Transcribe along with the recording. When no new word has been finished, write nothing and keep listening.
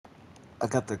I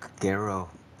got the Garo.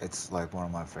 It's like one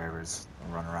of my favorites.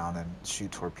 Run around and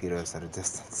shoot torpedoes at a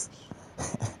distance.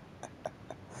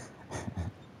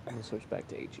 I'm gonna switch back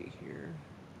to AG here.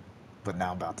 But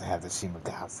now I'm about to have the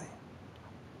Shimagaze.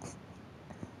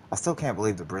 I still can't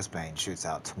believe the Brisbane shoots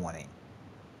out 20. I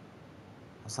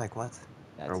was like, what?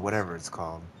 Or That's whatever insane. it's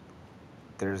called.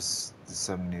 There's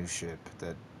some new ship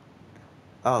that...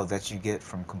 Oh, that you get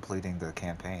from completing the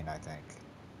campaign, I think.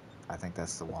 I think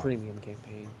that's the The one. premium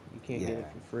campaign. You can't get Yeah.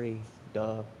 it for free.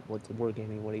 Duh. What's a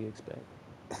wargaming? What do you expect?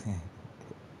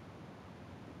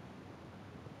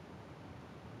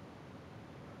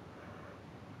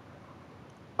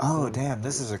 Oh, Boom. damn,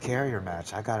 this is a First carrier kill.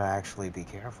 match. I gotta actually be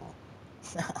careful.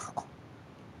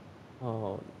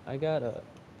 Oh, I got a.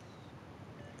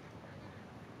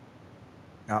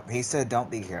 Nope, he said don't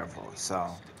be careful,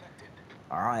 so...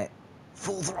 Alright.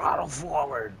 Full throttle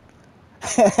forward!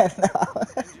 No.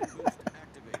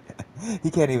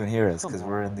 He can't even hear us Come because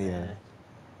we're in on, the man.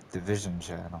 division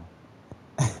channel.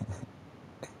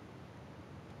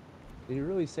 Did you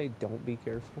really say don't be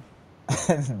careful?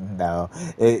 No,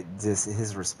 it just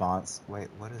his response. Wait,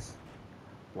 what is?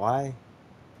 Why?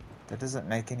 That doesn't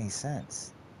make any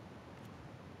sense.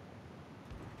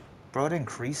 Bro, it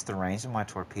increased the range of my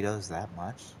torpedoes that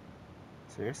much?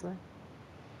 Seriously?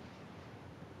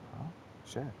 Oh,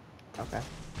 shit. Okay.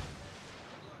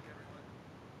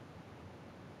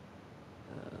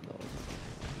 No,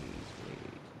 he's way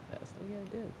too fast. Oh yeah, I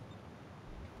did.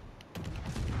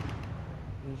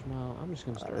 Here's my. I'm just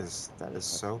gonna start That is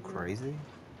so pressing it. crazy.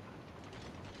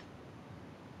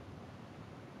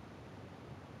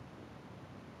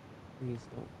 Please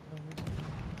don't tell me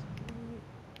something's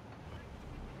right.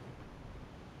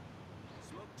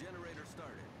 Smoke generator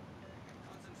started.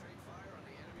 Concentrate fire on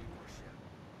the enemy warship.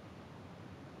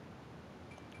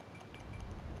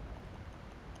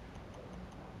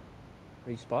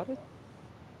 Are you spotted?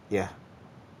 Yeah,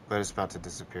 but it's about to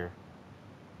disappear.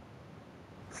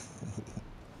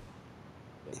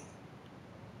 Okay.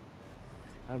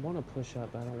 I want to push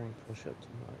up, but I don't want to push up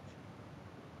too much.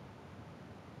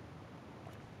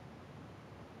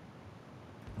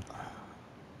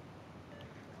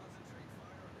 Concentrate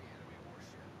fire on the enemy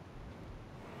warship.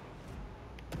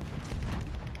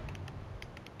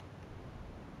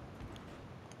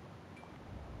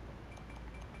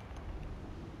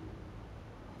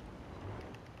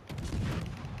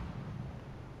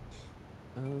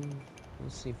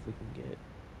 Let's see if we can get.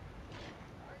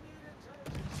 I need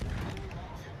intelligence. Enemy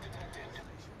battleship detected. All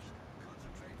stations,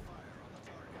 concentrate fire on the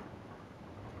target.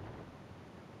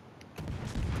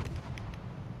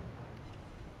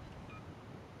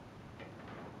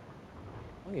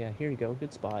 Oh yeah, here you go.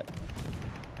 Good spot.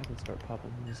 I can start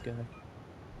popping this guy.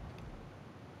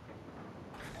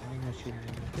 Why am I shooting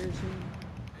him? There's him.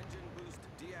 Engine boost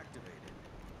deactivated.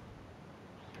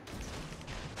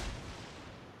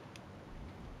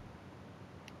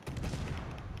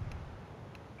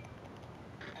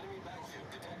 Enemy battleship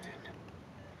detected.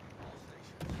 All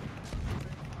stations,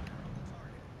 concentrate fire on the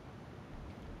target.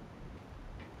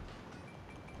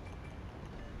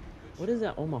 Good What is shot.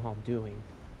 that Omaha doing?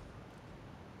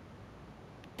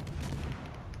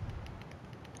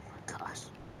 Gosh.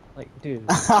 Like, dude.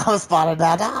 I was spotted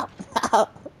that up.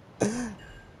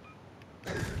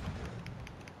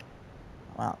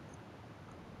 Wow.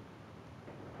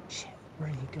 Shit,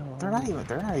 where'd he go? They're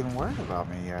not even worried about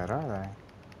me yet, are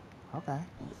they? Okay.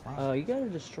 Wow. You got a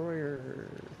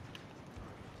destroyer.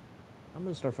 I'm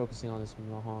gonna start focusing on this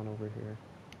Mahan over here.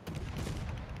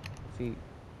 If he.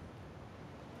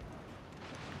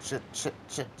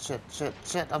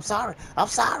 Shit. I'm sorry. I'm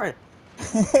sorry.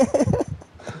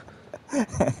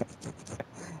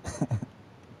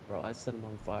 Bro, I set him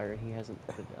on fire. He hasn't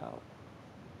put it out.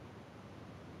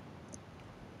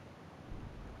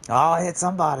 Oh, I hit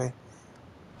somebody.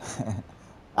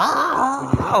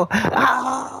 Who'd you hit? Oh!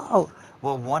 Oh!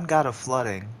 Well, one got a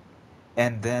flooding,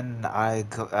 and then I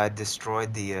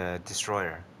destroyed the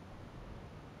destroyer.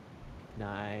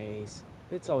 Nice.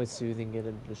 It's always soothing get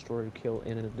a destroyer kill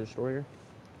in a destroyer.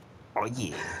 Oh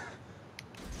yeah.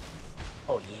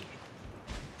 Oh yeah.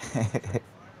 Concentrate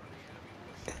fire on the enemy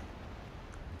warship.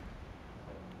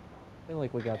 I feel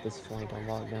like we got this flank on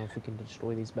lockdown if we can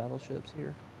destroy these battleships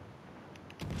here.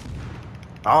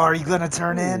 Oh, are you gonna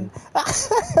turn in?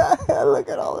 Ooh. Look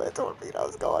at all the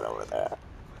torpedoes going over Requesting fire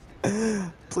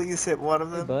there. in the Please distance. hit one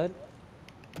of Hey, them. bud.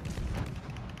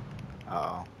 Uh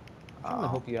oh. I'm trying to Uh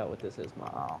help you out with this,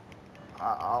 Ismail. oh.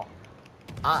 Uh oh.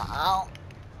 Uh oh.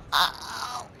 Uh Concentrate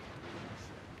fire oh. on the enemy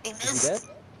warship. He Is he dead?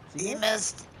 missed. Is he He dead?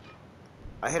 missed.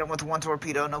 I hit him with one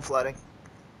torpedo, no flooding.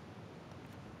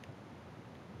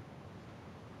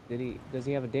 Does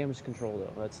he have a damage control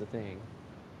though? That's the thing.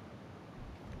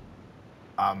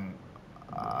 Um,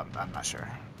 I'm not sure.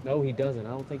 No, he doesn't. I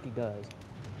don't think he does.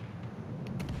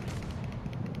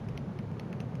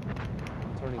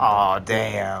 Turning back. Oh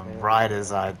There damn! we Right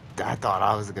as go. I thought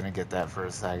I was gonna get that for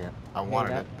a second. I Hey,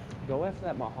 wanted it. go after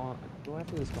that Mahan. Go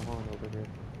after this Mahan over here.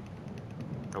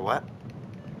 The what?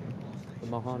 The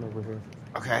Mahan over here.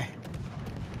 Okay.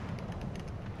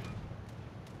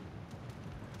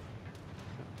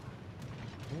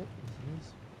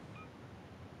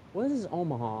 What is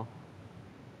Omaha?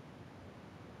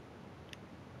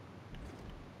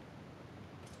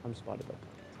 I'm spotted by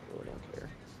planes. I really don't care.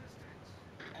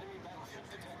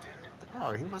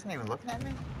 Oh, he wasn't even looking at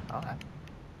me? Okay.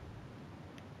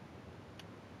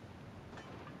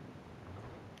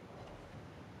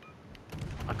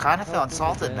 I kind of feel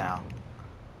insulted now.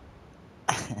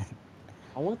 I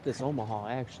want this Omaha,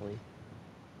 actually.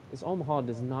 This Omaha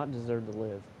does not deserve to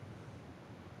live.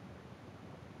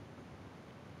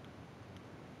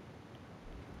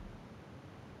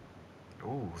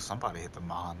 Ooh, somebody hit the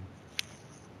Mon.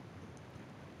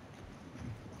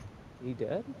 He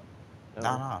dead?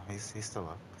 No, he's still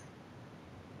up.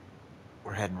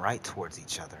 We're heading right towards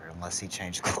each other, unless he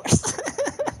changed course.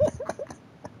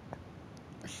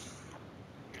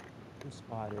 I'm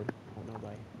spotted. I don't know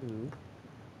by who.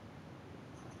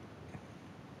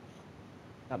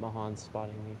 That Mahan's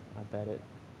spotting me. I bet it.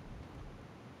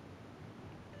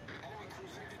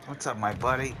 What's up, my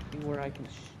buddy? See where I can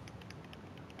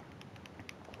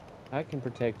I can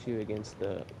protect you against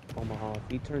the Omaha. If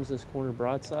he turns this corner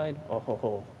broadside, oh ho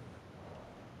ho.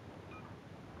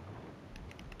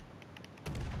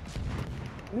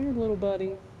 Come here, little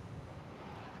buddy.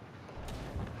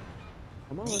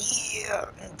 Come on. Yeah.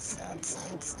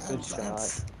 Good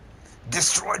shot.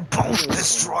 Destroyed both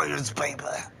destroyers, baby.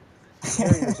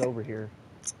 Carrier's over here.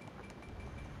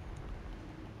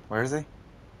 Where is he?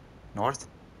 North?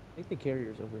 I think the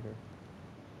carrier's over here.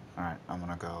 Alright, I'm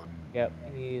gonna go. Yep,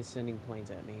 he is sending planes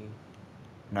at me.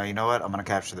 No, you know what? I'm gonna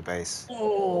capture the base.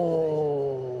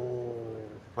 Oh!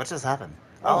 What just happened?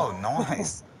 Oh,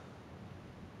 nice.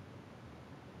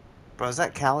 Bro, is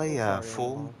that Cali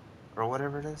full? Omaha. Or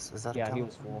whatever it is? Is that a Yeah, Cali? he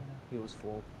was full. He was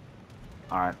full.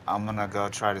 Alright, I'm gonna go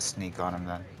try to sneak on him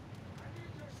then.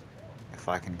 If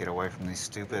I can get away from these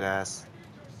stupid ass.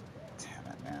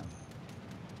 Damn it, man.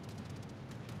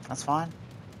 That's fine.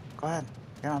 Go ahead.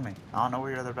 Get on me. I don't know where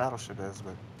your other battleship is,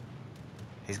 but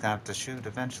he's gonna have to shoot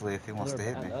eventually if he wants to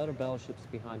hit me. The other battleship's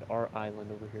behind our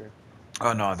island over here.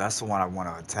 Oh no, that's the one I want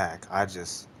to attack.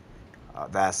 That's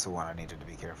the one I needed to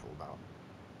be careful about.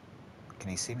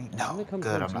 Can he see me? No.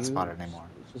 Good, I'm not spotted anymore.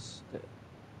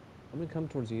 I'm gonna come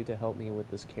towards you to help me with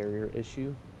this carrier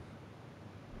issue.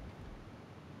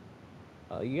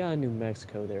 You got a New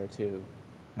Mexico there too.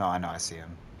 No, I know, I see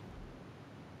him.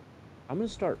 I'm gonna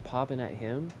start popping at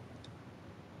him,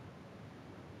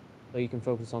 so you can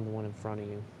focus on the one in front of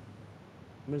you.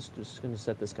 I'm just gonna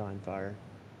set this guy on fire.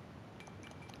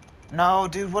 No,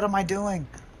 dude, what am I doing?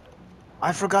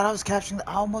 I forgot I was capturing the...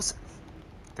 almost...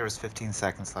 There was 15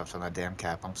 seconds left on that damn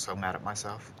cap. I'm so mad at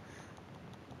myself.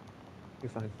 You're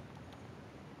fine.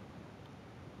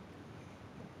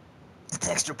 It's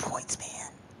extra points,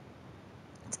 man.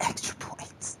 It's extra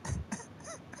points.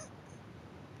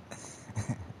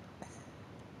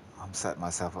 I'm setting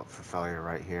myself up for failure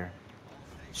right here.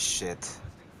 Shit.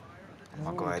 I'm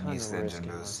gonna go ahead and use the engine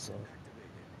boost.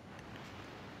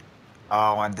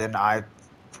 Oh, and then I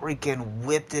freaking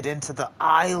whipped it into the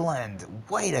island.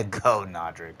 Way to go,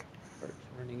 Nodric. Start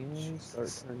turning in.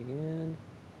 Start turning in.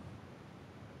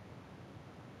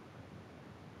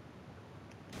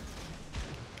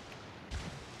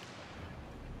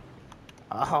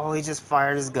 Oh, he just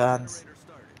fired his guns.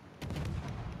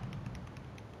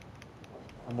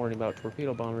 I'm worrying about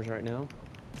torpedo bombers right now.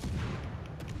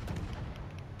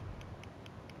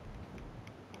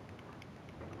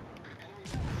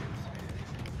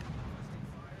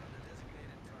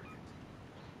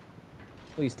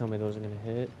 Please tell me those are gonna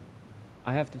hit.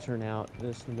 I have to turn out.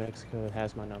 This New Mexico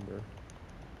has my number.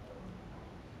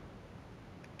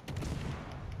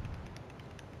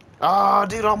 Oh,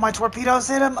 dude, all my torpedoes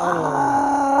hit him.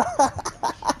 Oh,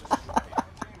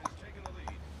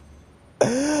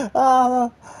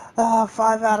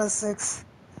 5 out of 6.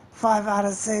 5 out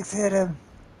of 6 hit him.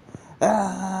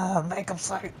 Make him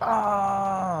say, oh,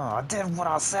 I did what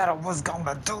I said I was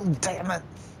gonna do, damn it.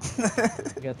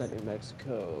 We got that New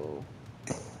Mexico.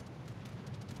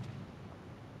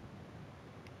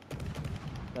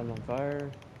 Got him on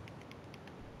fire.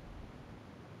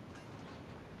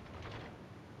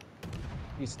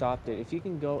 You stopped it. If you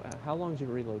can go, how long's your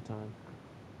reload time?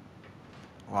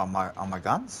 Well, on my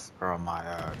guns or on my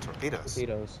torpedoes.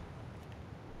 Torpedoes.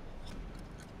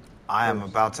 I am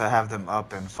First. about to have them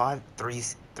up in 3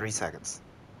 seconds.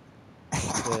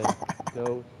 Good.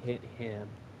 Go hit him.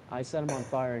 I set him on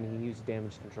fire and he used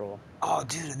damage control. Oh,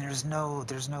 dude, and there's no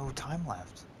time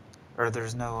left, or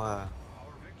there's no Our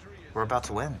victory is we're about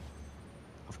to win. imminent.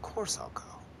 Of course I'll go.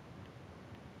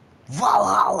 You're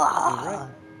Valhalla! right.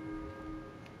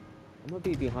 I'm gonna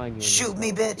be behind you in this Shoot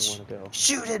me, boat if you bitch! wanna go.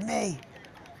 Shoot at me!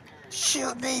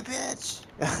 Shoot me, bitch!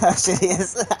 Shit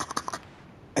is.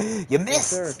 You Yes,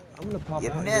 sir. missed. I'm gonna pop You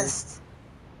out here. missed.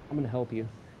 I'm gonna help you.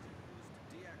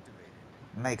 Boost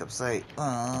deactivated. Makeup say.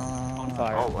 On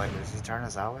fire. Oh wait, is he turning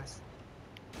sideways?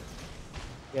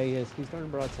 Yeah, he is. He's turning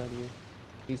broadside to you.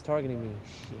 He's targeting me.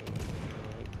 Shit.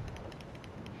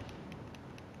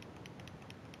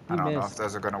 I He don't know if missed.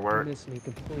 those are gonna He work. missed me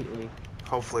completely.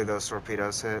 Hopefully those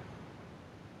torpedoes hit.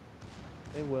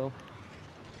 They will.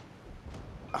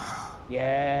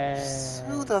 Yes.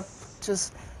 Who the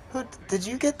just who did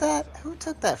you get that? Who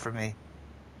took that from me?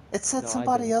 It said No, I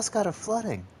somebody didn't. else got a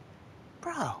flooding.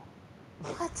 Bro,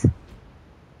 what?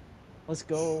 Let's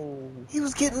go. He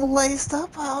was getting laced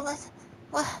up.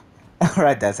 What?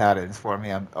 Alright, that's how it is for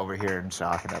me. I'm over here in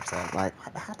shock and upset. Like,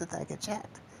 how did that get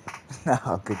checked?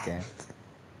 No, good game.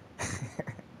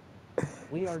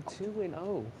 We are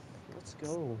 2-0. Let's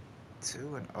go.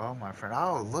 2-0, my friend.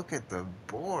 Oh, look at the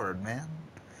board, man.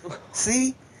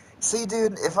 See? See,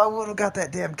 dude, if I would have got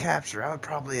that damn capture, I would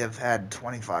probably have had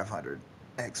 2,500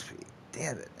 XP.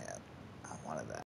 Damn it, man. I wanted that.